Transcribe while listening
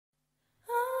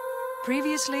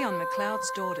Previously on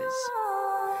McLeod's Daughters.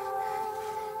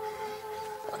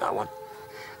 I want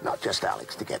not just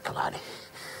Alex to get Kalani.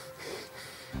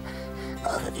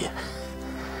 Both of you.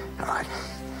 All right?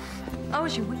 I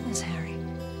was your witness, Harry.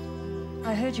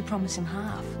 I heard you promise him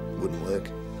half. Wouldn't work.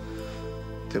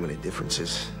 Too many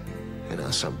differences. You know,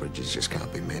 some bridges just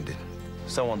can't be mended.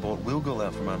 Someone bought Wilgul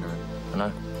out from under him. I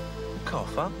know.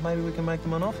 Cough up. Maybe we can make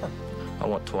them an offer. I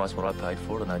want twice what I paid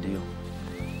for it, no deal.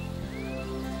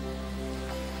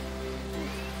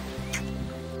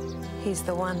 He's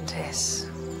the one, Tess.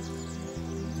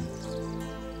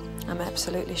 I'm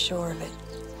absolutely sure of it.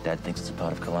 Dad thinks it's a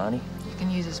part of Kalani. You can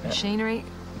use his machinery.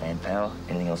 Manpower,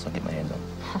 anything else I'll get my hands on.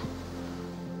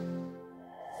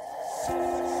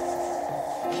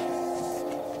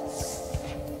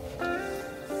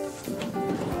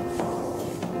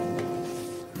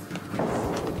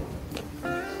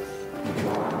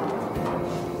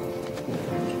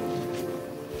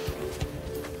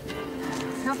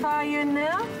 How far are you in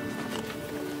now?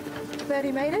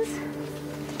 30 metres.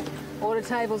 Water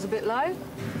table's a bit low.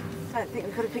 Don't think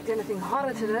we could have picked anything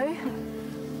hotter to do.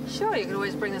 Sure, you could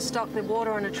always bring the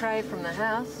water on a tray from the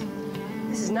house.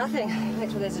 This is nothing. Wait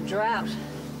till there's a drought.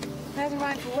 It hasn't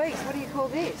rained for weeks. What do you call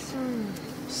this?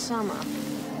 Summer.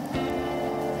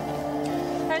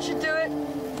 That should do it.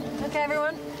 Okay,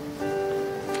 everyone.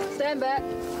 Stand back.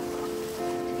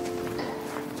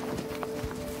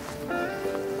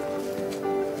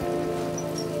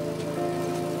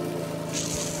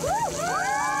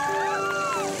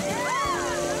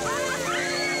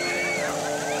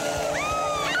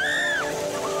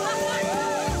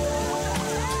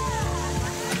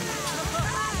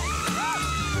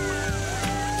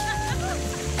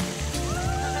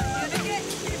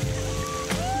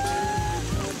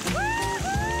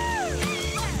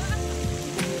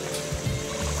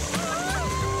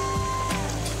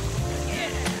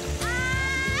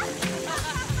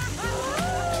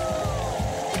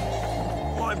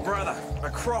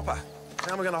 Cropper.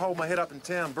 How am I going to hold my head up in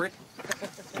town, Brick?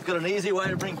 You've got an easy way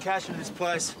to bring cash into this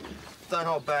place. Don't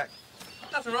hold back.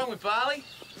 Nothing wrong with barley.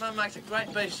 Mum makes a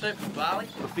great beef soup with barley.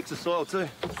 It'll fix the soil, too.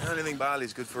 The only thing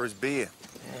barley's good for is beer.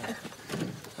 Yeah.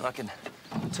 And I can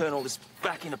turn all this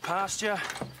back into pasture,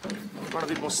 run a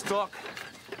bit more stock,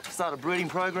 start a breeding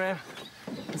program,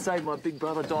 and save my big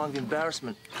brother dying of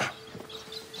embarrassment.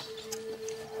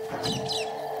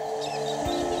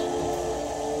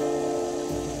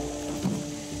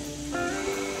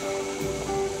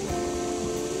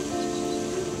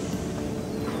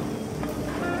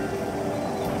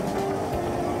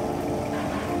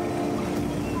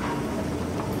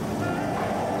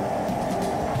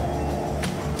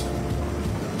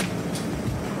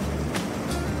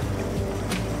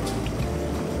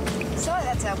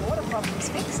 Our water problem's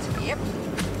fixed. Yep.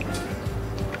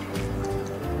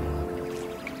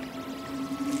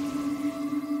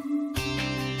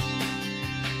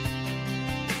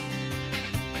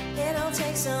 It'll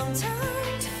take some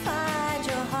time to find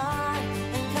your heart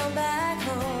and come back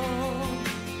home.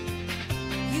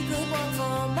 You could walk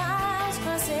for miles,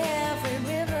 cross every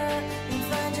river and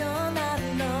find you're not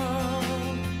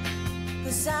alone.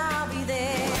 'Cause I'll be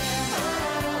there.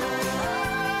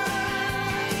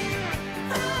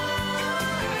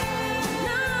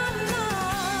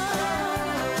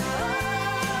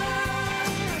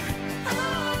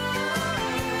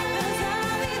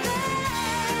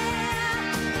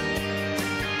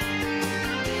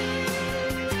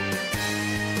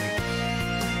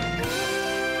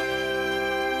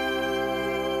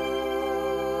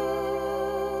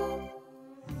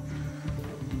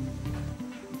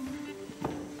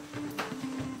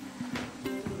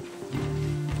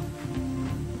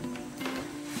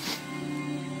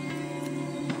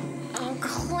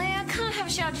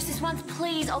 Just this once,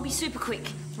 please. I'll be super quick.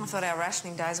 I thought our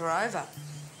rationing days were over.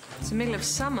 It's the middle of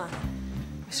summer.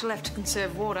 We still have to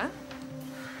conserve water.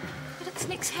 But it's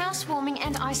Nick's housewarming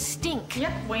and I stink.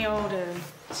 Yep, we all do.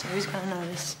 So who's going to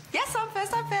notice? Yes, I'm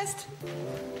first.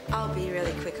 I'll be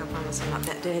really quick, I promise. I'm not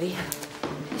that dirty.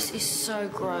 This is so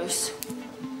gross.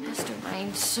 It has to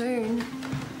rain soon.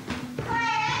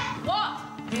 What?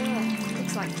 Yeah,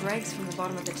 looks like dregs from the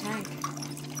bottom of the tank.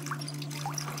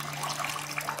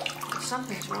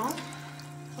 Something's wrong.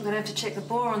 We're going to have to check the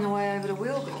bore on the way over to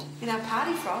Wilgul. In our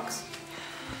party frocks.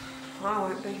 I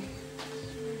won't be.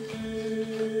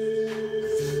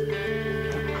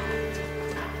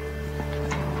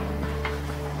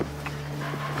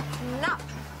 Nope.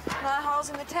 No holes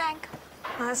in the tank.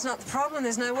 No, that's not the problem.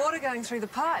 There's no water going through the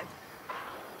pipe.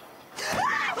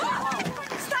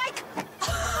 Snake!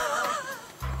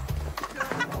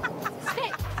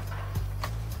 Snake?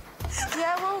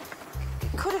 Yeah, well,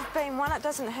 it could have been one. It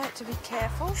doesn't hurt to be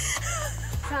careful.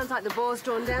 Sounds like the bore's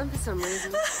drawn down for some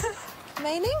reason.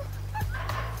 Meaning?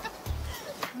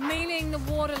 Meaning the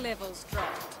water level's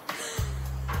dropped.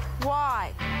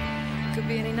 Why? Could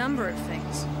be any number of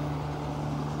things.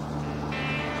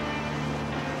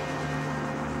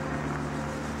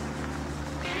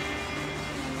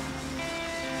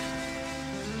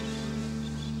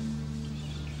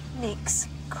 Nick's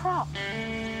crop.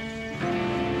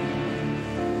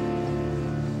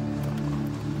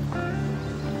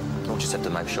 We'll just have to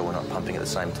make sure we're not pumping at the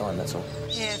same time, that's all.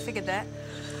 Yeah, figured that.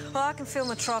 Well, I can fill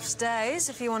my troughs days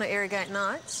if you want to irrigate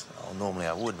nights. Oh, normally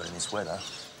I would, but in this weather...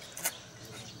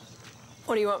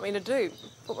 What do you want me to do?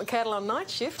 Put my cattle on night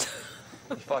shift?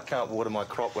 If I can't water my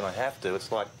crop when I have to,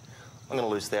 it's like I'm going to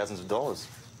lose thousands of dollars.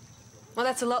 Well,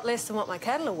 that's a lot less than what my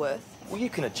cattle are worth. Well, you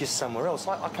can adjust somewhere else.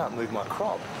 I can't move my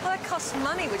crop. Well, that costs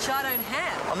money, which I don't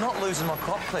have. I'm not losing my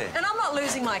crop, Claire. And I'm not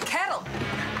losing my cattle.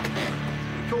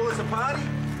 You call this a party?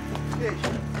 Yeah.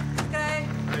 Okay.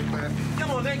 Hey, Claire.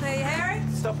 Come on, Nick. Hey, Harry?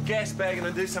 Stop gas bagging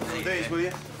and do something with these, will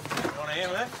you? On a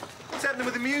hand, eh? What's happening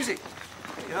with the music?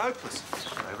 You're hopeless.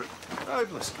 Over it.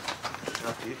 Hopeless.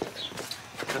 Up to you.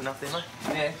 Got enough there, mate?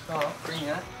 Yeah, all right, bring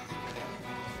that.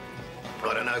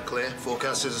 I don't know, Claire.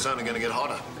 Forecast says it's only going to get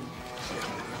hotter.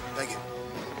 Thank you.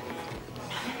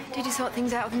 Did you sort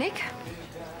things out with Nick?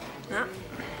 No.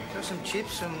 Got some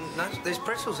chips and nuts. There's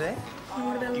pretzels there.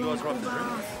 What about You guys rock the drink?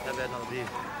 How about another beer?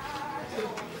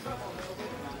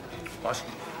 Nice.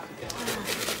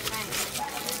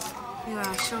 You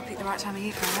sure picked the right time of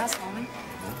year for a housewarming.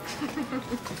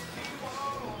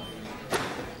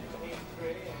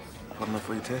 Hot enough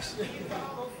for you, Tess?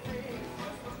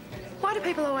 Why do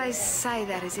people always say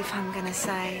that as if I'm going to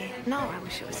say, no, I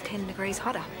wish it was 10 degrees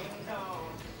hotter?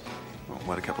 Well,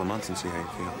 wait a couple of months and see how you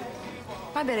feel.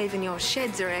 I bet even your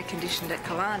sheds are air-conditioned at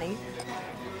Killarney.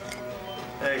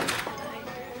 Hey. Can I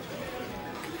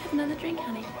have another drink,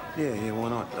 honey? Yeah, why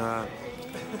not?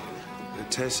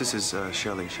 Tess, this is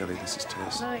Shelley. Shelley, this is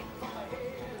Tess. No.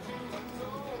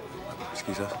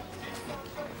 Excuse us.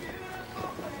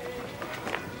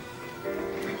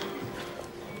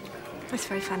 That's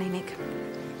very funny, Nick.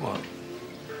 What?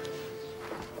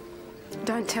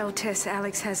 Don't tell Tess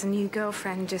Alex has a new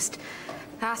girlfriend. Just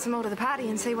ask them all to the party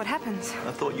and see what happens.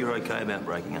 I thought you were okay about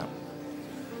breaking up.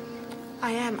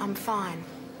 I am. I'm fine.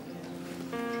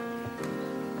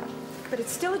 But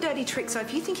it's still a dirty trick, so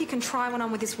if you think you can try one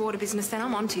on with this water business, then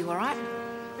I'm on to you, all right?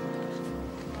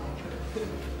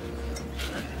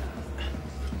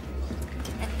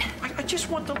 I just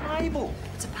want the label.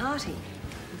 It's a party.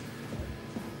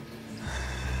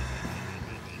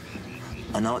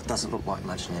 I know it doesn't look like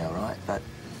much now, right? But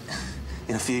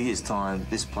in a few years' time,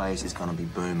 this place is going to be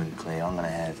booming, Claire. I'm going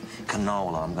to have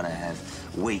canola, I'm going to have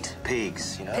wheat,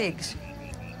 pigs, you know? Pigs?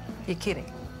 You're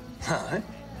kidding. No. Have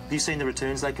you seen the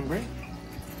returns they can bring?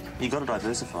 You've got to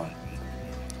diversify.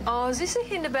 Oh, is this a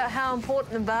hint about how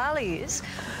important the barley is?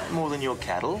 More than your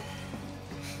cattle.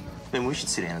 Then we should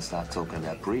sit down and start talking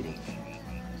about breeding.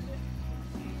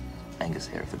 Angus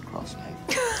Hereford cross,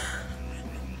 maybe.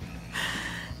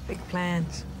 Big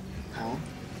plans. Oh,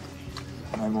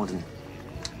 no more than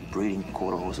breeding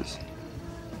quarter horses.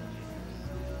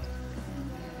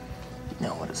 You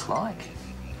know what it's like.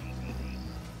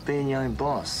 Being your own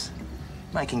boss.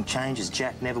 Making changes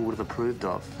Jack never would have approved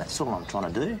of. That's all I'm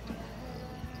trying to do.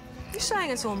 You're saying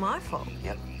it's all my fault?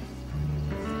 Yep.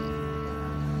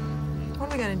 What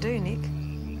are we going to do, Nick?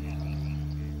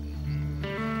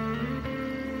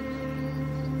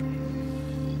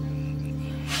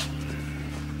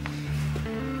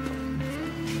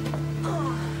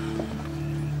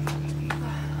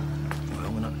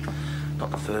 Well, we're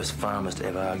not the first farmers to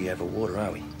ever argue over water,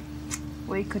 are we?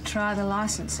 We could try the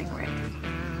licensing route.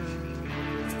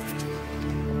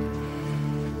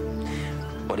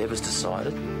 Whatever's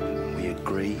decided, we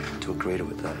agree to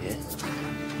it, though, yeah?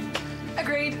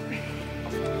 Agreed.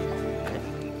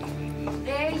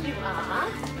 There you are.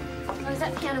 Oh, is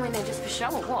that piano in there just for show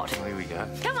or what? Oh, here we go.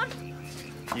 Come on.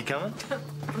 You coming?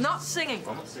 I'm not singing.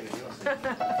 I'm not singing, you're not singing.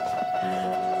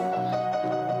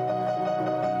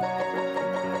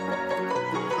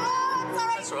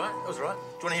 That's all right. That was all right. Do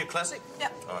you want to hear a classic?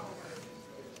 Yep. All right.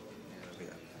 Here we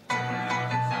go.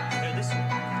 Heard this?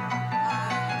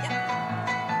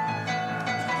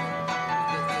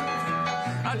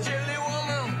 A chilly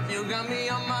woman, you got me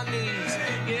on my knees.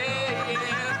 Yeah,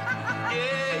 yeah,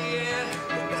 yeah,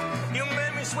 yeah. You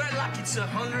made me sweat like it's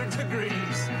 100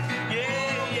 degrees.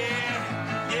 Yeah,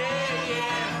 yeah, yeah,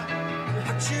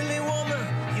 yeah. A chilly woman,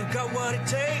 you got what it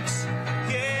takes.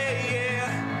 Yeah,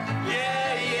 yeah,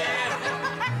 yeah,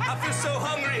 yeah. I feel so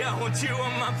hungry, I want you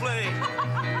on my plate.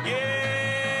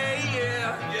 Yeah.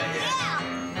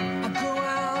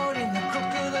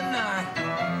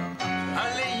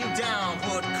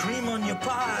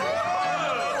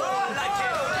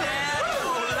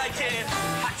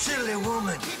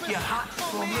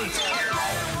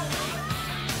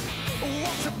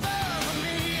 What's above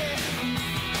me?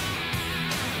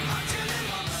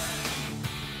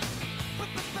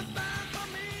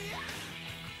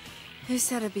 Who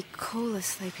said it'd be cooler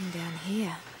sleeping down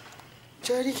here?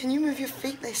 Jodi, can you move your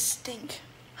feet? They stink.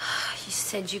 You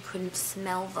said you couldn't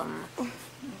smell them.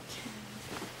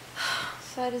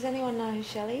 So does anyone know who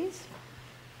Shelley is?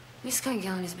 Miss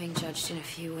Gungallen is being judged in a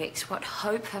few weeks. What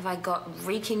hope have I got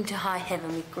reeking to high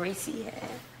heaven with greasy hair?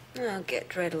 Oh, get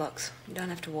dreadlocks. You don't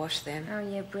have to wash them. Oh,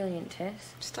 yeah, brilliant,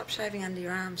 Tess. Stop shaving under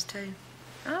your arms, too.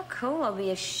 Oh, cool. I'll be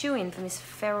a shoo-in for Miss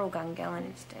Feral Gungallen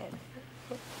instead.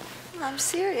 I'm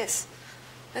serious.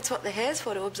 That's what the hair's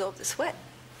for, to absorb the sweat.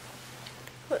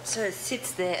 What, so it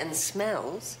sits there and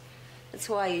smells? That's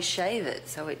why you shave it,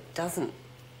 so it doesn't.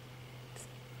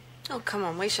 Oh, come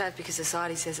on. We shave because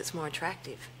society says it's more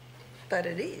attractive. But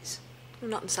it is.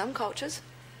 Well, not in some cultures.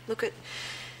 Look at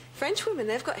French women.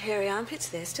 They've got hairy armpits.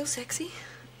 They're still sexy.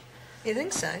 You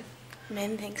think so?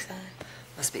 Men think so.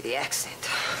 Must be the accent.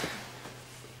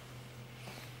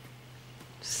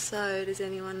 So, does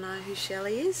anyone know who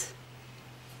Shelley is?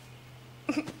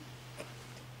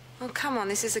 Oh, come on.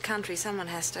 This is a country. Someone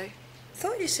has to. I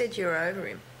thought you said you were over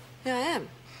him. Yeah, I am.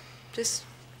 Just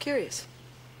curious.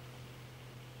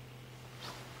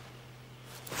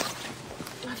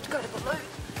 I have to go to the loo.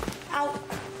 Ow!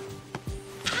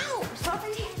 Ow!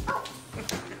 Sorry. Ow!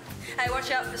 Hey,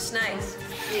 watch out for snakes.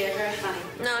 Yeah, very funny.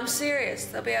 No, I'm serious.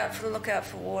 They'll be out for the lookout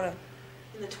for water.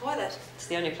 In the toilet? It's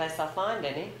the only place I'll find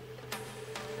any.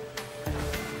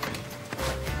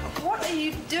 What are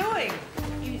you doing?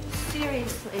 You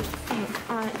seriously think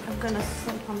I am going to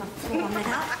sleep on the floor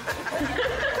now?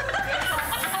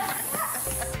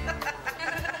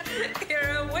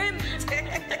 You're a wimp,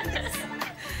 Tess.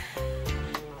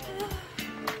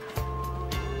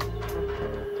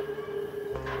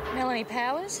 Melanie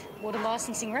Powers, water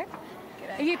licensing rep.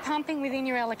 Are you pumping within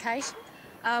your allocation?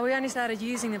 We only started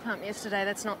using the pump yesterday.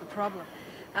 That's not the problem.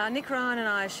 Nick Ryan and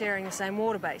I are sharing the same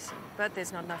water basin, but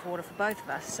there's not enough water for both of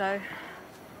us, so...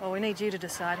 Well, we need you to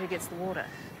decide who gets the water.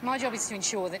 My job is to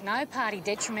ensure that no party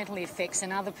detrimentally affects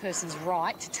another person's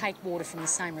right to take water from the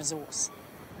same resource.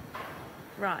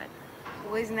 Right.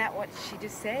 Well, isn't that what she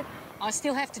just said? I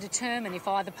still have to determine if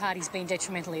either party's been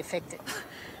detrimentally affected.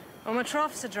 Well, my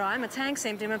troughs are dry, my tank's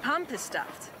empty, my pump is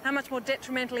stuffed. How much more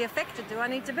detrimentally affected do I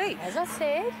need to be? As I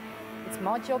said, it's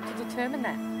my job to determine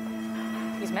that.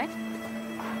 Excuse me?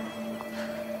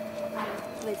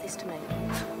 Leave this to me.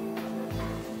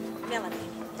 Melanie.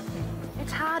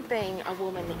 It's hard being a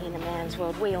woman in a man's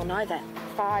world. We all know that.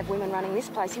 5 women running this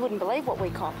place. You wouldn't believe what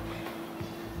we cop.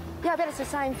 Yeah, I bet it's the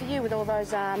same for you with all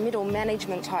those middle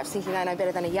management types thinking they know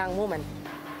better than a young woman.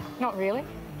 Not really.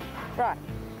 Right.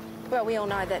 Well, we all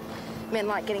know that men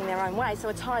like getting their own way, so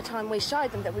it's high time we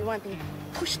showed them that we won't be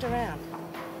pushed around,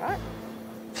 right?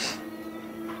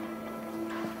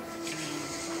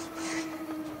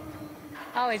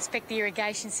 I'll inspect the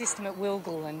irrigation system at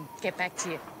Wilgal and get back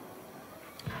to you.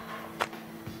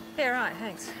 Yeah, right,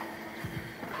 thanks.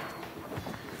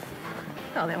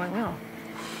 Oh, that went well.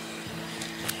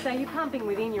 So you're pumping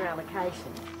within your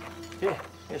allocation? Yeah,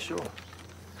 sure.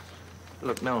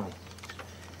 Look, Melanie,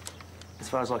 as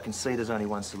far as I can see, there's only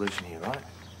one solution here, right?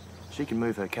 She can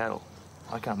move her cattle.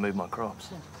 I can't move my crops.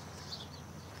 Yeah.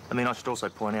 I mean, I should also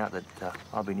point out that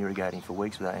I've been irrigating for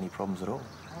weeks without any problems at all.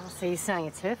 Oh, so you're saying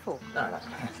it's her fault? No,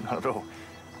 not at all.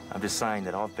 I'm just saying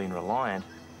that I've been reliant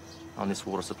on this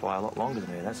water supply a lot longer than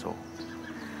her, that's all.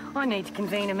 I need to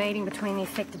convene a meeting between the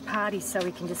affected parties so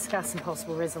we can discuss some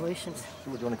possible resolutions.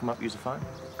 Sure, do you want to come up and use the phone?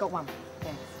 Got one,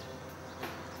 thanks.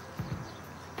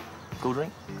 Cool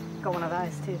drink? Got one of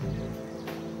those too.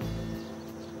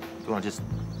 Do you want to just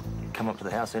come up to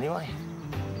the house anyway?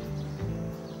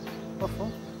 What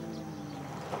for?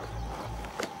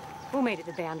 We'll meet at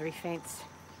the boundary fence.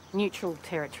 Neutral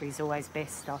territory's always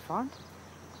best, I find.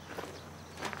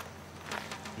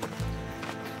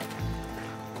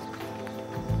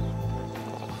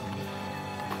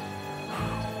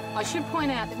 I should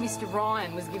point out that Mr.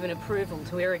 Ryan was given approval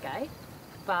to irrigate,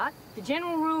 but the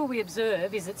general rule we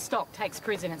observe is that stock takes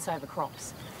precedence over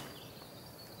crops.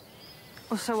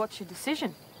 Well, so what's your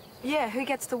decision? Yeah, who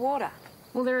gets the water?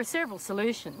 Well, there are several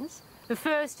solutions. The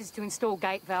first is to install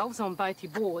gate valves on both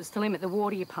your bores to limit the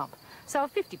water you pump. So a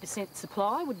 50%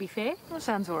 supply would be fair. Well,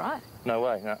 sounds all right. No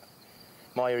way, no.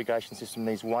 My irrigation system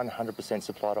needs 100%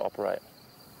 supply to operate.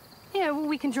 Yeah, well,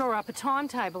 we can draw up a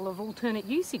timetable of alternate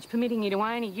usage, permitting you to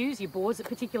only use your bores at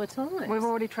particular times. We've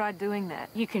already tried doing that.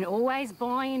 You can always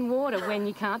buy in water when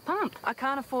you can't pump. I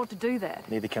can't afford to do that.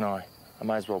 Neither can I. I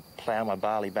may as well plough my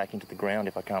barley back into the ground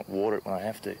if I can't water it when I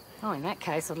have to. Oh, in that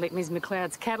case, I'd let Ms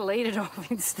McLeod's cattle eat it off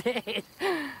instead.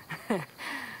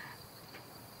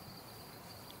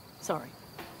 Sorry.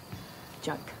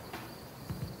 Joke.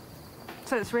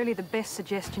 So it's really the best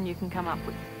suggestion you can come up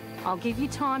with? I'll give you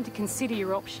time to consider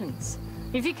your options.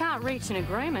 If you can't reach an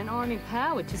agreement, I'm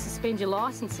empowered to suspend your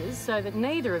licences so that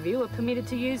neither of you are permitted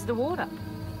to use the water.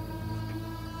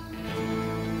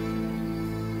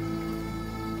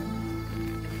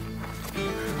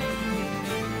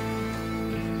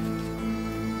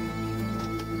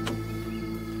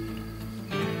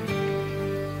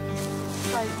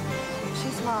 So she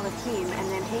smiled at him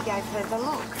and then he gave her the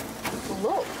look.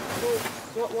 Look?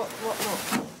 What look?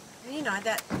 You know,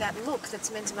 that look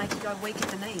that's meant to make you go weak at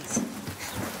the knees.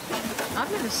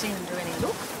 I've never seen him do any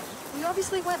look. We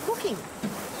obviously weren't looking.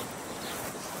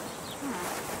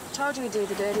 Told you he'd do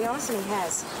the dirty on us, and he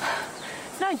has.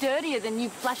 It's no dirtier than you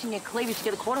flashing your cleavage to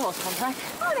get a quarter horse contract.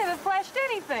 I never flashed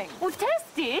anything. Well, Tess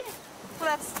did.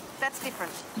 Well, that's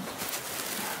different.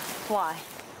 Why?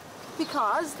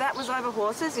 Because that was over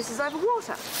horses, this is over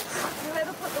water.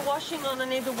 Whoever put the washing on, I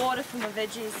need the water for my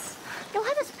veggies. You'll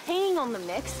have us peeing on them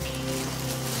next.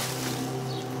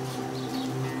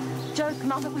 Joke,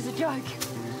 Mum, it was a joke.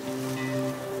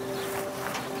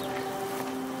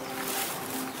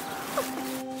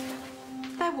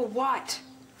 They were white.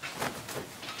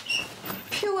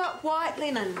 Pure white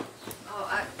linen.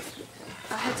 Oh,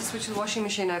 I had to switch the washing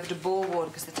machine over to bore water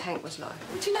because the tank was low.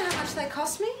 Do you know how much they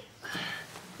cost me?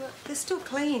 Well, they're still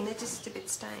clean, they're just a bit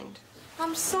stained.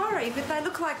 I'm sorry, but they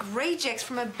look like rejects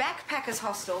from a backpackers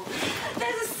hostel.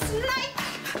 There's a snake!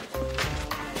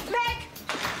 Meg!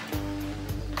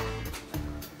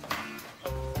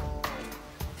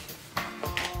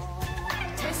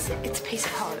 Tess, it's a piece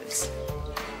of hose.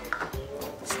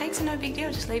 Snakes are no big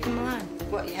deal, just leave them alone.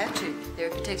 What, you have to? They're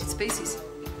a protected species.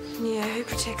 Yeah, who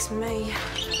protects me?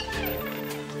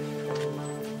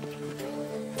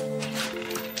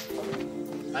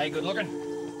 Hey, good looking?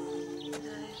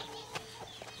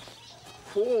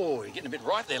 Oh, you're getting a bit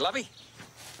ripe there, lovey.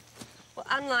 Well,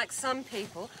 unlike some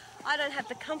people, I don't have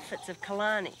the comforts of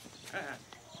Killarney.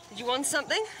 Did you want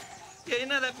something? Yeah, you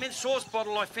know that mint sauce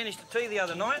bottle I finished at tea the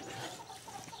other night?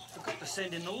 Forgot to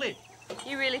send in the lid.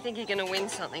 You really think you're going to win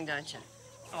something, don't you?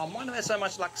 Oh, I might not have so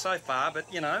much luck so far,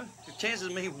 but, you know, the chances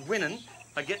of me winning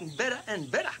are getting better and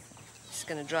better. It's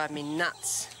going to drive me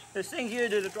nuts. There's things you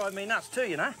do that drive me nuts too,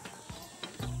 you know?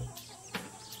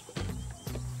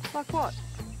 Like what?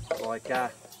 Like,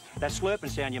 that slurping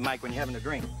sound you make when you're having a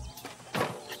drink. I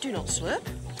do not slurp.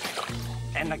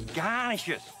 And the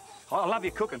garnishes. I love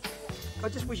your cooking. I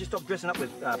just wish you stopped dressing up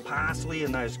with parsley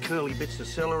and those curly bits of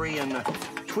celery and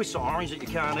twists of orange that you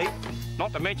can't eat.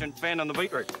 Not to mention found on the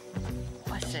beetroot.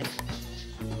 I see.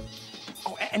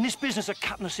 Oh, and this business of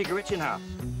cutting the cigarettes in half.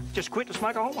 Just quit to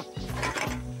smoke a whole one.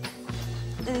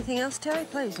 Anything else, Terry?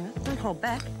 Please, you know, don't hold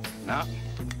back. No,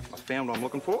 I found what I'm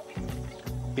looking for.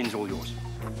 Bin's all yours.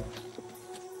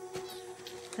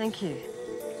 Thank you.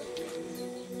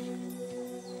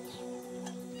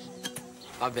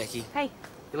 Hi, Becky. Hey.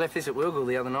 You left this at Wilgul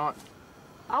the other night.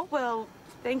 Oh, well,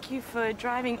 thank you for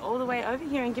driving all the way over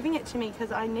here and giving it to me,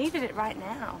 because I needed it right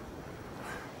now.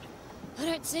 I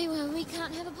don't see why we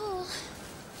can't have a pool.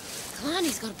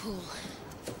 Kalani's got a pool.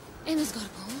 Emma's got a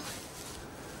pool.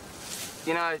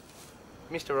 You know,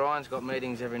 Mr. Ryan's got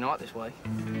meetings every night this week.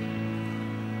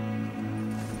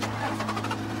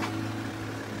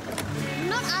 I'm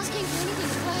not asking for anything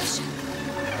flash.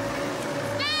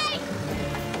 Hey!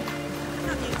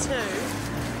 Not you too.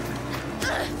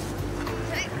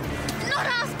 Not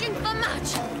asking for much.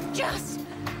 Just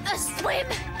a swim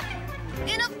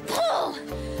in a pool.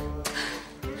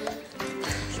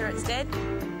 Sure it's dead?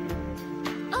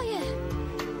 Oh, yeah.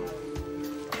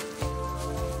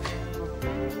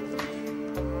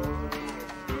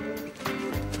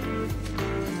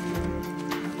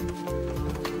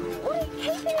 What are you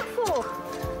keeping it for?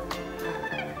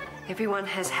 Everyone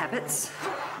has habits.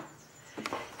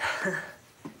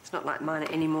 It's not like mine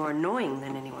are any more annoying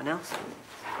than anyone else.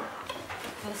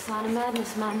 Got a sign of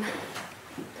madness, Mum.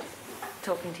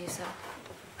 Talking to yourself.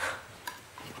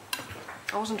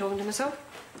 I wasn't talking to myself.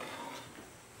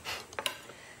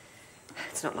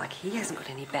 It's not like he hasn't got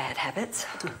any bad habits.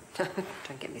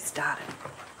 Don't get me started.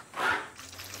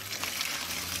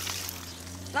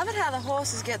 Love it how the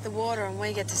horses get the water and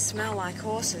we get to smell like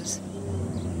horses.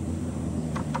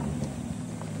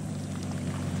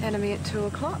 Enemy at 2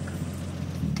 o'clock.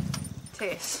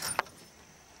 Tess.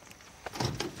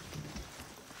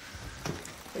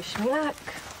 Wish me luck.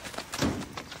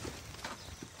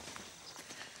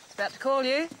 About to call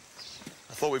you.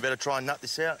 I thought we'd better try and nut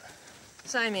this out.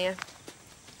 Same here.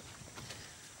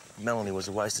 Melanie was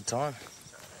a waste of time.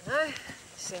 I know. You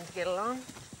seem to get along.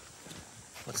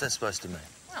 What's that supposed to mean?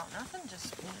 Well, nothing.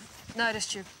 Just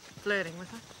noticed you flirting with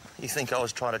her. You think I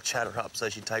was trying to chat her up so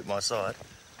she'd take my side?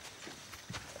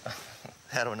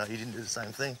 How do I know you didn't do the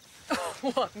same thing?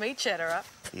 What, me chat her up?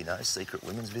 You know, secret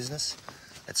women's business.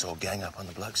 That's all gang up on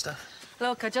the bloke stuff.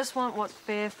 Look, I just want what's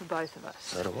fair for both of us.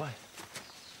 So do I.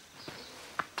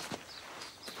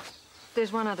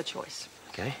 There's one other choice.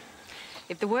 Okay.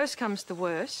 If the worst comes to the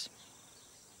worst,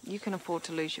 you can afford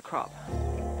to lose your crop.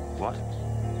 What?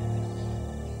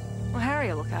 Well, Harry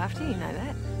will look after you, you know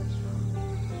that.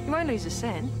 You won't lose a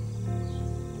cent.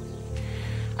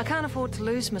 I can't afford to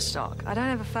lose my stock. I don't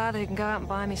have a father who can go out and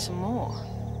buy me some more.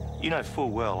 You know full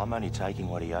well I'm only taking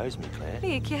what he owes me, Claire.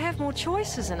 Nick, you have more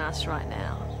choices than us right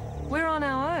now. We're on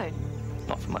our own.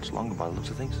 Not for much longer by the looks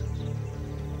of things.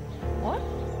 What?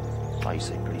 Oh, you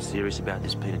seem pretty serious about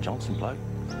this Peter Johnson bloke.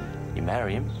 You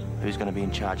marry him, who's going to be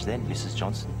in charge then, Mrs.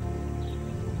 Johnson?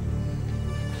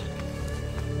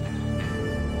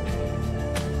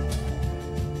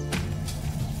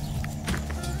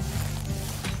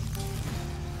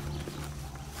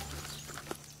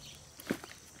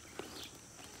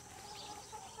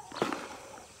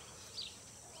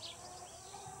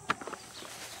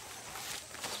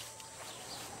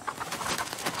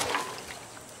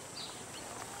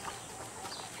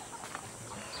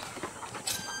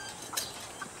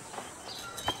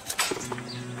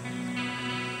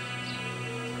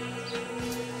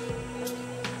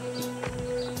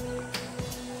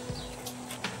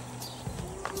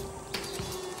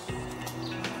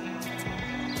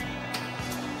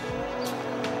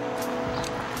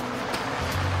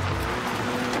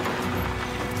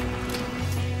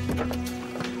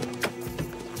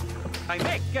 Hey,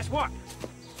 Meg, guess what?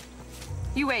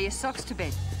 You wear your socks to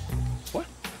bed. What?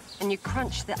 And you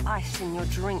crunch the ice in your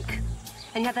drink.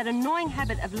 And you have that annoying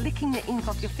habit of licking the ink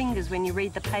off your fingers when you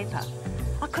read the paper.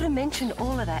 I could have mentioned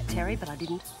all of that, Terry, but I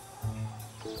didn't.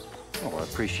 Oh, I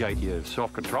appreciate your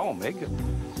self-control, Meg.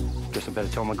 Guess I better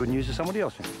tell my good news to somebody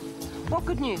else then. What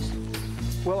good news?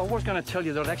 Well, I was going to tell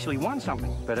you that I'd actually won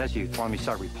something, but as you find me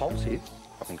so repulsive,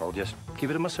 I think I'll just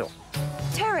give it to myself.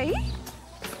 Terry?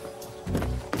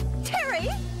 Terry?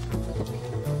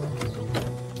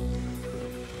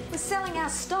 We're selling our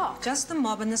stock. Just the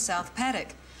mob in the south paddock.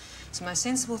 It's the most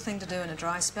sensible thing to do in a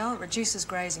dry spell. It reduces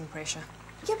grazing pressure.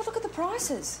 Yeah, but look at the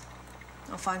prices.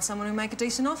 I'll find someone who'll make a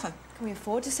decent offer. Can we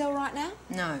afford to sell right now?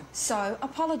 No. So,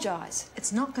 apologise.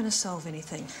 It's not going to solve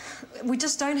anything. We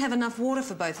just don't have enough water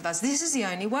for both of us. This is the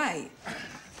only way.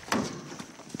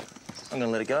 I'm going to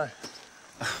let it go.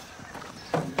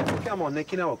 Come on,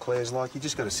 Nick, you know what Claire's like. You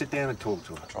just got to sit down and talk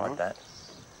to her. Tried that.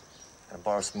 Gonna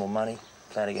borrow some more money,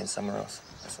 plan again somewhere else.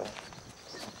 That's all.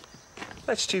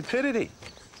 That's stupidity.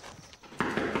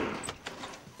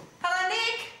 Hello,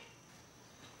 Nick?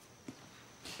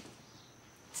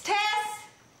 It's Tess.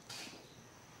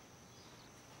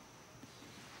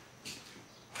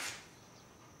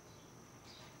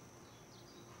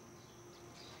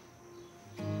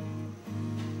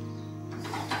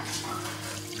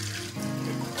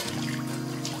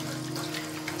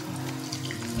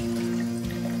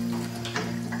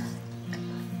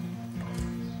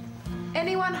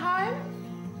 Anyone home?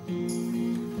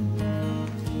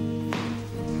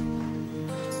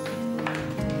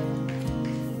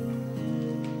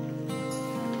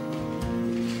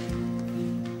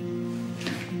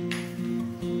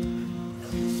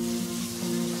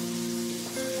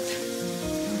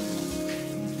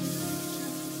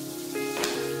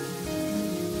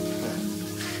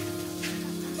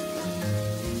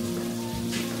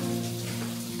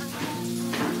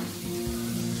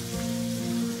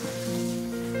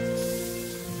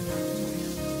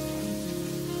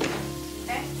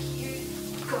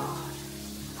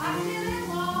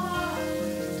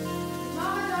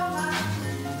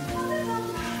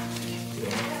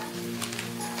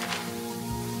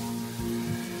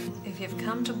 If you've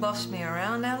come to boss me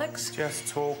around, Alex... Just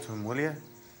talk to him, will you?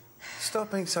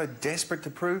 Stop being so desperate to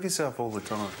prove yourself all the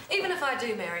time. Even if I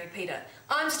do marry Peter,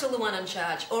 I'm still the one in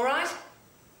charge, all right?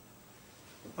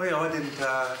 Oh, yeah, I didn't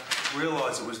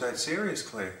realise it was that serious,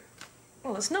 Claire.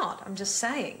 Well, it's not. I'm just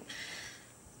saying.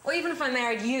 Or even if I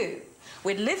married you,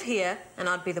 we'd live here and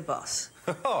I'd be the boss.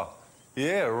 Oh,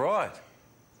 yeah, right.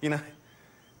 You know,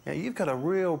 yeah, you've got a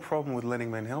real problem with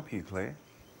letting men help you, Claire.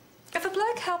 If a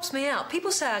bloke helps me out,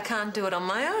 people say I can't do it on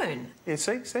my own. Yeah,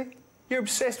 see? You're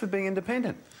obsessed with being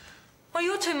independent. Well,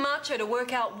 you're too macho to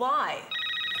work out why.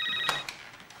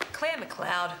 Claire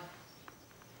McLeod.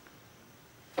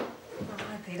 Oh,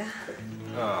 hi, Peter.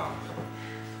 Oh.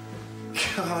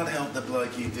 Can't help the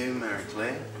bloke you do, Mary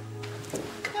Claire.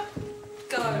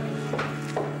 Go.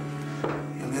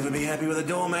 You'll never be happy with a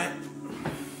doormat.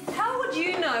 How would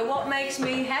you know what makes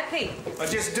me happy? I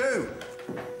just do.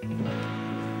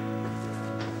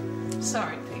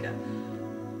 Sorry, Peter.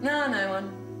 No, no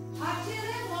one.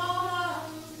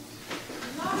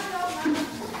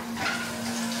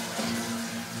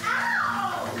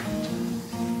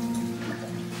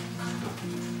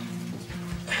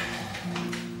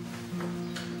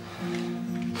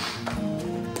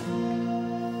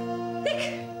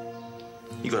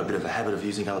 You've got a bit of a habit of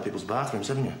using other people's bathrooms,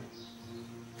 haven't you?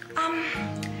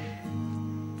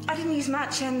 I didn't use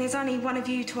much, and there's only one of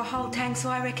you to a whole tank, so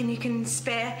I reckon you can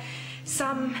spare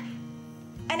some.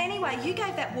 And anyway, you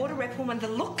gave that water rep woman the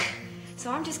look, so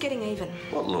I'm just getting even.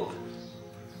 What look?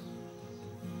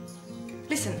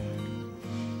 Listen,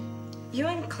 you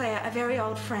and Claire are very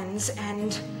old friends,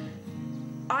 and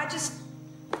I just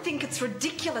think it's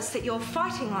ridiculous that you're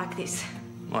fighting like this.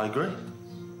 I agree.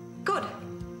 Good.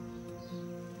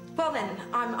 Well then,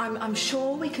 I'm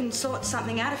sure we can sort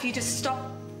something out if you just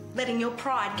stop letting your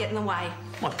pride get in the way.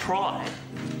 My pride?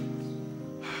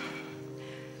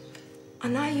 I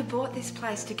know you bought this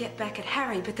place to get back at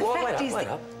Harry, but the fact is wait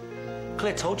up.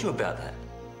 Claire told you about that.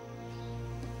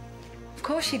 Of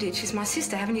course she did. She's my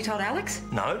sister. Haven't you told Alex?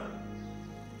 No.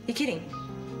 You're kidding?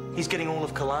 He's getting all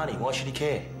of Killarney. Why should he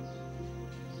care?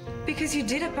 Because you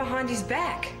did it behind his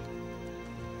back.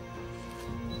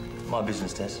 My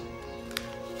business, Tess.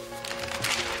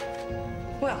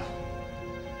 Well,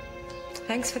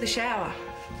 thanks for the shower.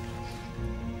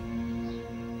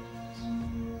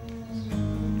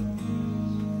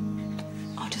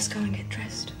 I'll just go and get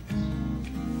dressed.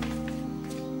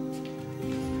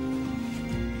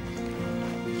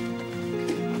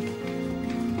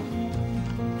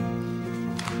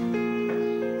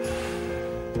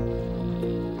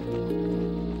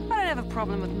 I don't have a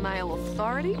problem with male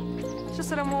authority. It's just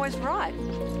that I'm always right.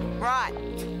 Right.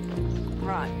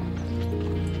 Right.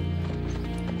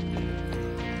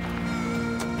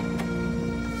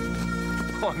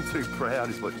 I'm too proud,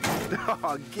 is what you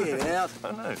Oh, get out.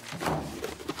 I know.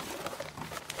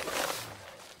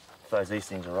 Suppose these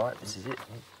things are right. This is it.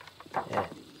 Yeah.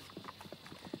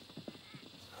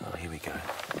 Oh, here we go.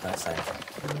 Don't say anything.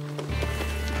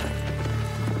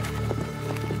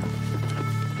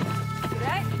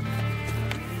 G'day.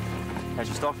 How's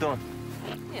your stock doing?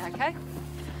 Yeah, okay.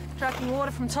 Trucking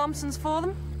water from Thompson's for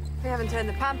them. We haven't turned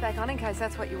the pump back on in case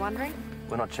that's what you're wondering.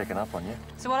 We're not checking up on you.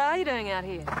 So what are you doing out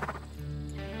here?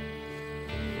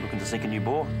 Looking to sink a new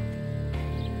bore.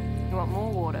 You want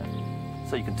more water?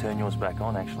 So you can turn yours back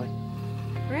on, actually.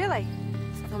 Really?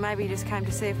 Or maybe you just came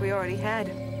to see if we already had.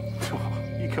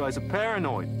 You guys are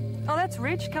paranoid. Oh, that's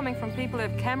rich coming from people who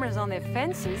have cameras on their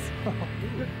fences.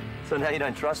 So now you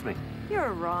don't trust me? You're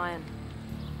a Ryan.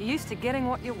 You're used to getting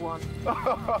what you want.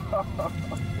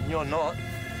 And you're not.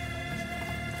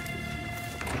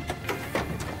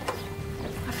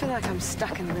 I feel like I'm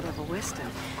stuck in the middle of a western.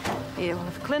 Yeah, well,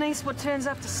 if Clint Eastwood turns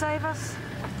up to save us,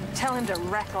 tell him to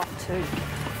rack off too.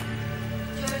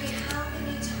 Jodi, how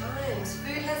many times?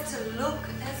 Food has to look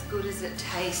as good as it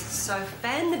tastes, so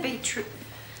fan the beetroot.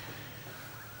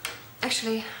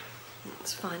 Actually,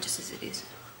 it's fine just as it is.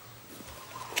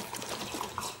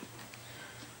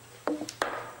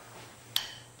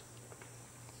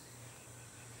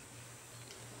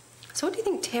 So what do you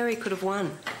think Terry could have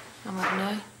won? I don't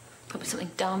know. Probably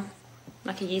something dumb,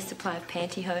 like a year's supply of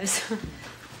pantyhose.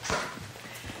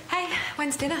 Hey,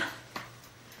 when's dinner?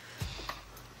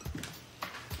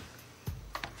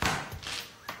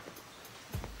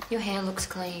 Your hair looks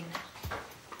clean.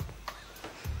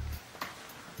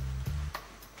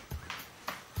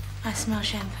 I smell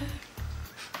shampoo.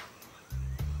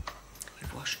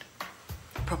 You've washed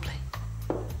properly.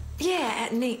 Yeah,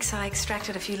 at Nick's I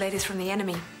extracted a few litres from the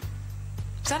enemy.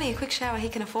 It's only a quick shower, he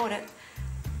can afford it.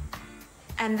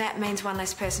 And that means one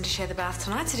less person to share the bath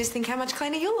tonight, so just think how much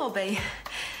cleaner you'll all be.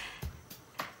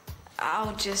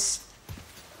 I'll just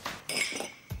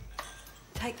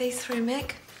take these through,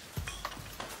 Mick.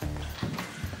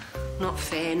 Not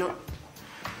fair, not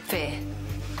fair.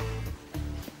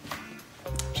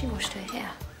 She washed her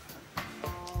hair.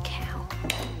 Cow.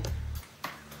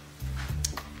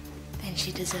 Then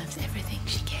she deserves everything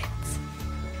she gets.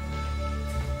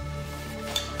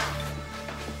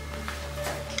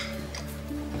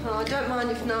 Oh, I don't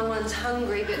mind if no one's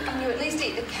hungry, but can you at least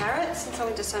eat the carrots since I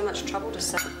went to so much trouble to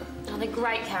say? Oh, they're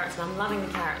great carrots, and I'm loving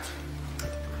the carrots.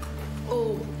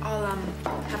 Oh, I'll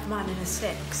have mine in a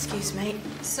sec. Excuse me.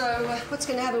 So, what's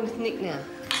going to happen with Nick now?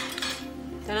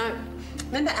 Don't know.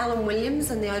 Remember Alan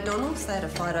Williams and the O'Donnells? They had a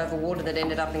fight over water that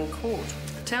ended up in court.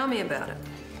 Tell me about it.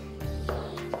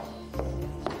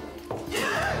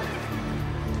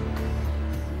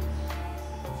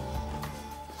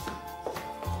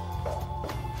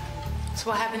 So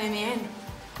what happened in the end?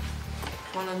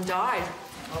 One of them died.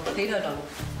 Oh, Peter done.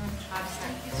 Hard to say.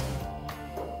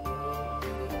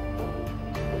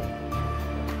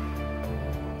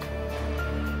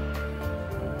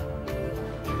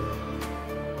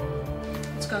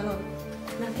 What's going on?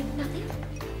 Nothing, nothing.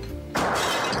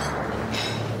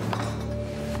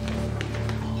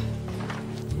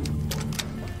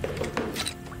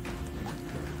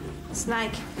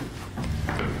 Snake.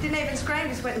 Didn't even scream,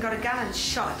 just went and got a gun and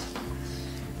shot.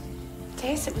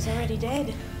 Tess, it was already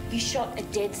dead. You shot a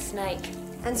dead snake.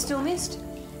 And still missed.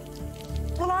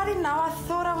 Well, I didn't know. I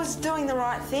thought I was doing the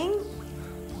right thing.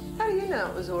 How do you know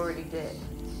it was already dead?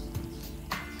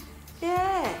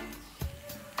 Yeah.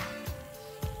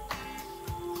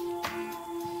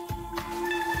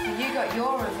 And you got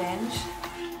your revenge.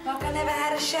 Like I never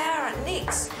had a shower at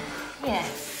Nick's. Yeah.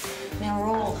 Now we're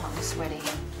all hot and sweaty.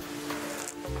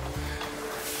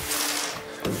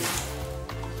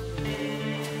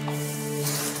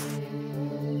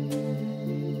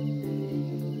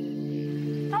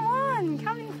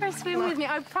 Swim with me.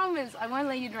 I promise I won't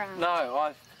let you drown.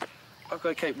 No, I've got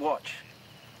to keep watch.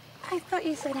 I thought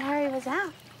you said Harry was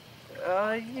out.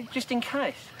 Just in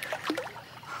case.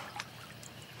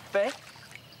 Beck?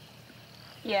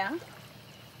 Yeah?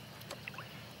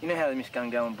 You know how the Miss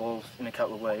Gun going balls in a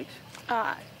couple of weeks?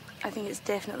 I think it's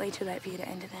definitely too late for you to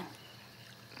enter them.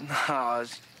 No, I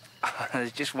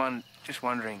was just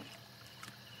wondering.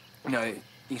 You know, you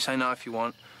can say no if you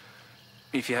want.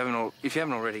 If you haven't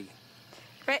already.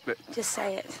 Brett, just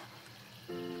say it.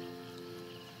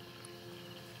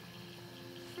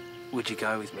 Would you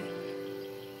go with me?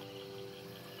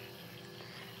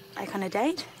 Like on a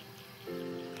date?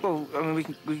 Well, I mean, we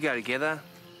can go together.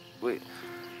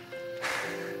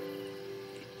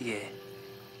 Yeah.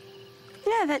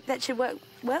 Yeah, that should work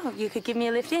well. You could give me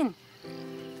a lift in.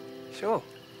 Sure.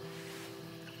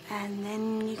 And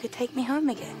then you could take me home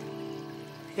again.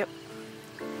 Yep.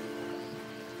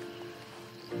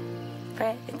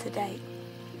 Brett, it's a date.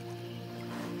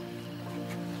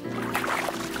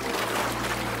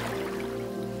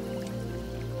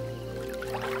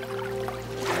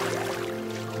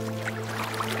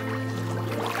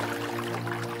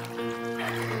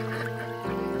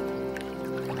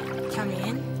 Come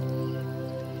in.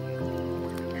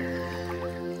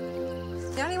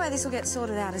 The only way this will get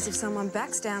sorted out is if someone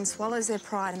backs down, swallows their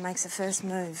pride and makes the first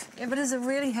move. Yeah, but does it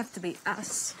really have to be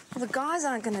us? Well, the guys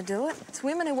aren't going to do it. It's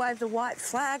women who wave the white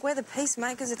flag. We're the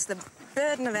peacemakers. It's the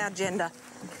burden of our gender.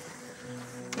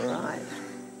 Right.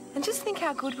 And just think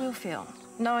how good we'll feel,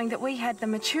 knowing that we had the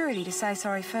maturity to say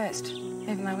sorry first,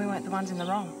 even though we weren't the ones in the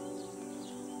wrong.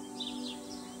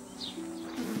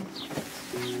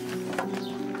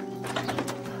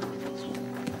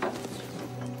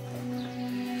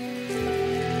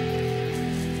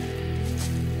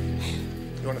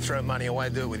 You want to throw money away,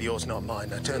 do it with yours, not mine.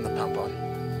 Now turn the pump on.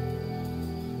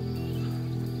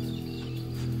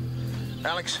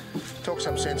 Alex, talk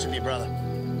some sense into your brother.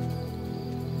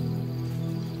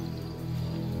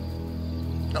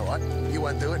 All right, you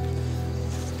won't do it?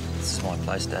 This is my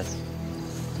place, Dad.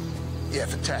 Yeah,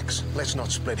 for tax. Let's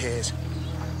not split hairs.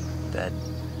 Dad,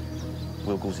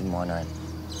 Wilgle's in my name.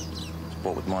 It's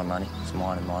bought with my money. It's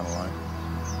mine and mine alone.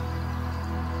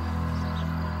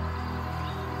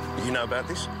 You know about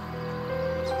this?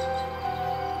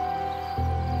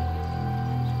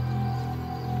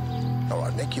 All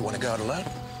right, Nick, you want to go it alone?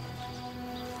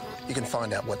 You can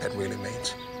find out what that really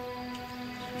means.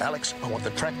 Alex, I want the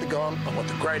tractor gone, I want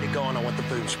the grader gone, I want the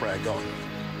boom sprayer gone.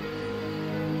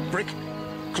 Brick,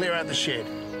 clear out the shed.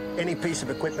 Any piece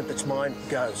of equipment that's mine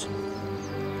goes.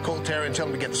 Call Terry and tell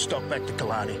him to get the stock back to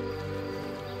Kalani.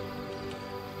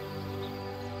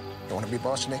 You want to be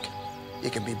boss, Nick? You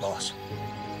can be boss.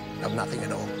 Of nothing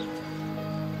at all.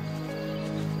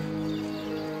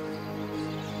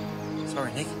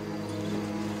 Sorry, Nick.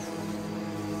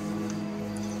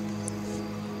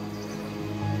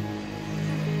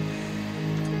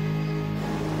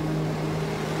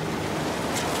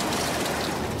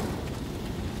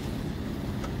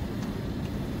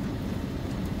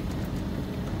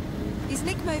 Is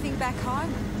Nick moving back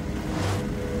home?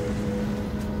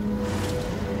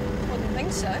 Wouldn't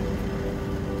think so.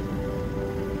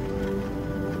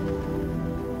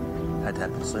 Had to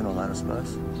happen sooner or later, I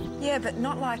suppose. Yeah, but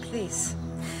not like this.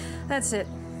 That's it.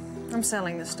 I'm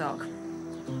selling the stock.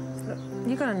 Look,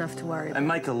 you got enough to worry about. And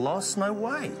make a loss? No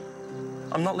way.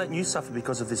 I'm not letting you suffer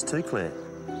because of this too, Claire.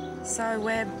 So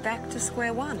we're back to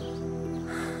square one.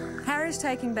 Harry Terry's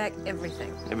taking back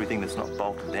everything. Everything that's not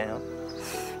bolted down.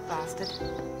 Bastard.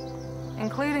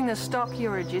 Including the stock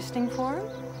you're registering for him?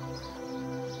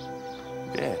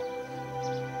 Yeah.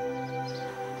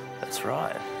 That's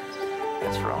right.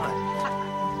 That's right.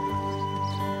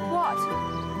 What?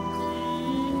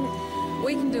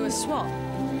 We can do a swap.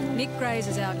 Nick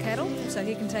grazes our cattle, so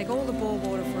he can take all the bore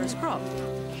water for his crop.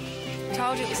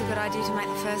 Told you it was a good idea to make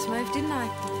the first move, didn't I?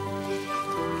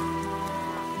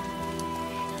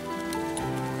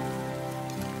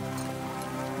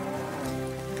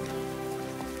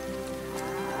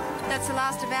 That's the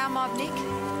last of our mob, Nick.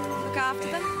 Look after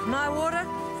them. My water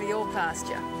for your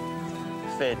pasture.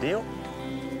 Fair deal.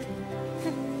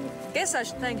 Guess I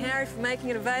should thank Harry for making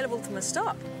it available to my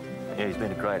stock. Yeah, he's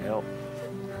been a great help.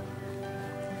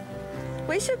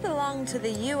 We should belong to the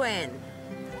UN.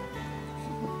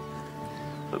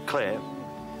 Look, Claire,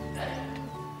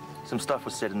 some stuff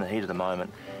was said in the heat of the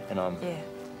moment, and I'm... Yeah.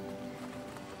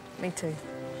 Me too.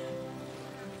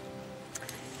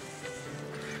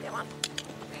 Come on.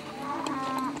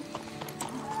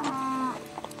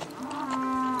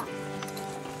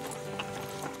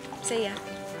 See ya.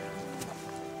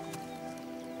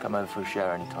 Come over for a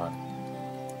shower anytime.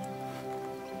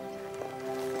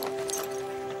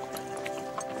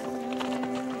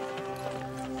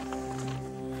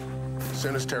 As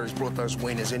soon as Terry's brought those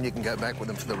wieners in, you can go back with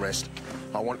them for the rest.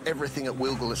 I want everything at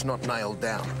Wilgal that's not nailed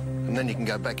down, and then you can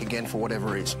go back again for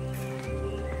whatever is.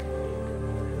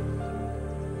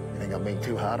 You think I'm being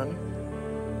too hard on him?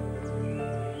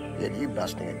 Yeah, you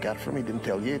busting a gut for me didn't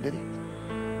tell you, did he?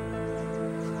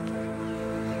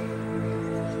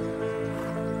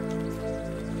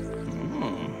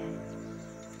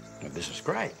 This is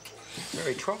great.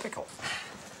 Very tropical.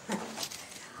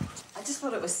 I just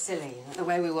thought it was silly, the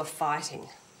way we were fighting.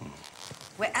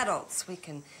 We're adults. We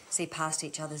can see past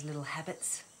each other's little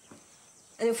habits.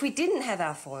 And if we didn't have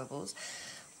our foibles,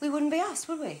 we wouldn't be us,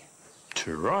 would we?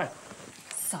 Too right.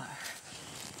 So,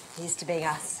 here's to being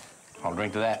us. I'll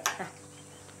drink to that.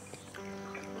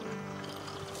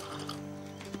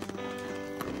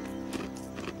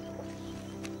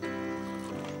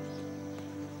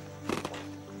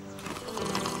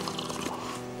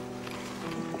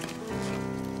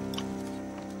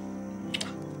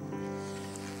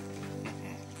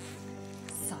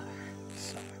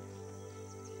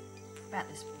 About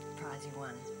this prize you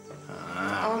won.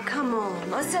 Oh, come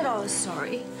on. I said I was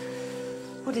sorry.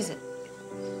 What is it?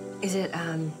 Is it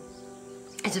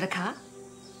a car?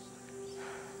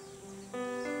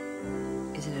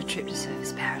 Is it a trip to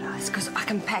Surfers Paradise? Because I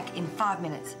can pack in 5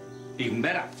 minutes. Even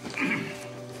better.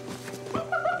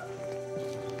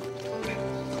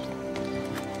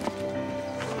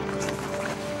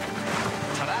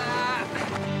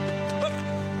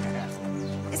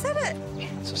 Is that it?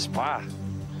 It's a spa.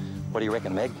 What do you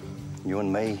reckon, Meg? You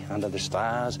and me under the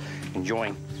stars,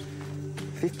 enjoying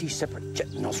 50 separate jet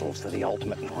nozzles for the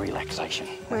ultimate relaxation.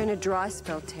 We're in a dry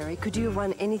spell, Terry. Could you have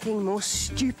won anything more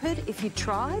stupid if you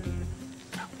tried?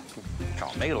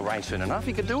 Oh, Meg, it'll rain soon enough.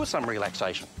 You could do with some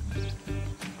relaxation.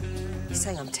 You're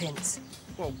saying I'm tense.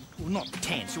 Well, not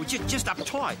tense. We're just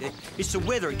uptight. It's the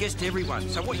weather. It gets to everyone.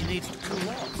 So what you need is to cool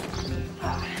off.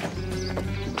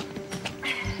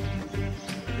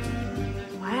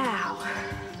 Wow.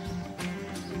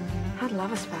 I'd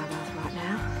love a spa bath right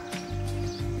now.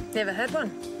 Never had one.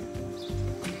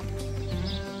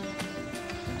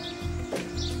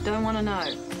 Don't want to know.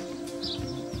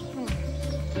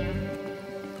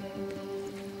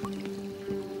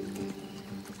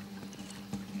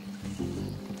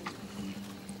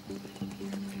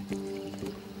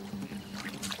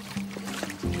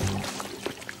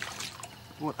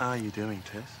 What are you doing,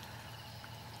 Tess?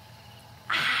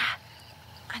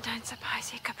 I don't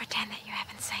suppose you could pretend that you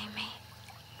haven't seen me.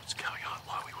 What's going on?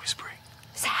 Why are we whispering?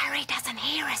 So Harry doesn't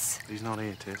hear us. He's not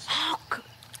here, Tess.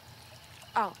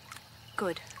 Oh,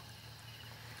 good.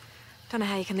 Don't know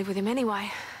how you can live with him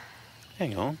anyway.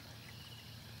 Hang on.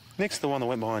 Nick's the one that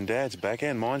went behind Dad's back,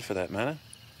 and mine for that matter.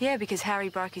 Yeah, because Harry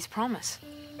broke his promise.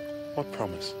 What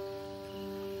promise?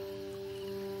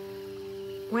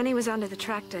 When he was under the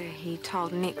tractor, he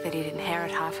told Nick that he'd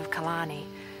inherit half of Killarney.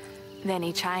 Then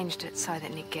he changed it so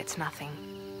that Nick gets nothing.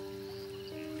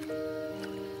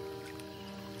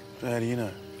 How do you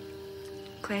know?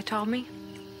 Claire told me.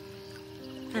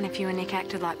 And if you and Nick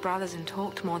acted like brothers and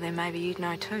talked more, then maybe you'd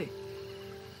know too.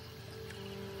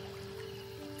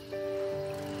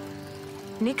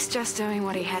 Nick's just doing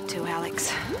what he had to,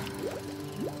 Alex.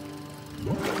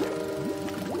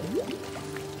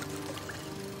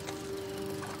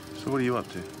 So what are you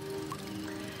up to?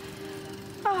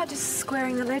 Oh, just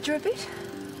squaring the ledger a bit.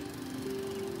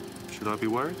 Should I be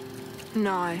worried?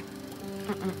 No.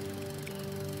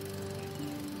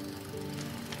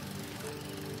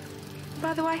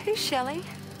 By the way, who's Shelley?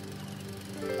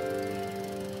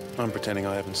 I'm pretending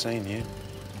I haven't seen you.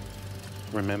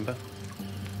 Remember?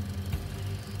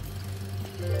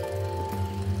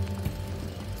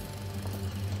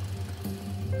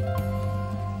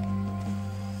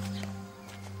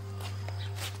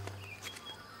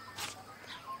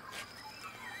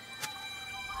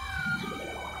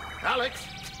 Alex!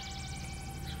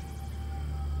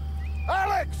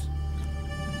 Alex!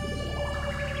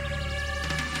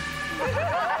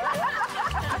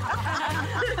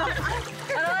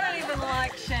 I don't even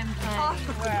like champagne. Oh,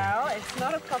 well, it's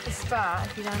not a proper spa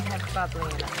if you don't have bubbly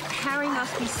in it. Harry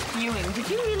must be spewing. Did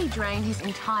you really drain his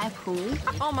entire pool?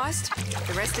 Almost.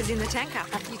 The rest is in the tanker.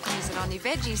 You can use it on your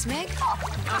veggies, Meg. Oh,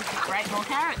 great, more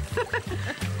carrots.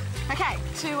 Okay,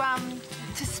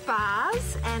 to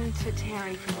spas and to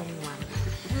Terry from anyone.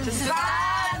 To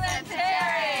spas and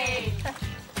Terry!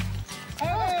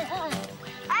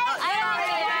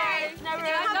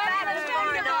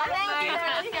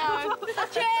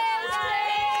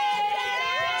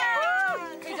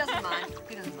 He doesn't mind.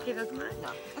 He doesn't mind?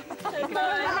 No.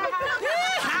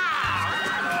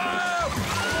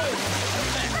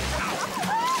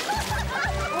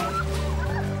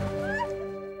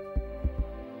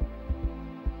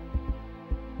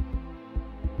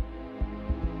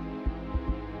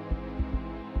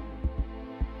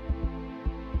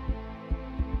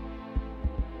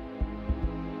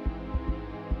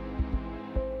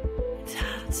 It's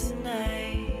hot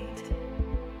tonight,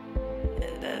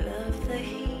 and I love the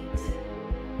heat.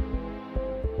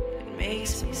 It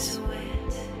makes me so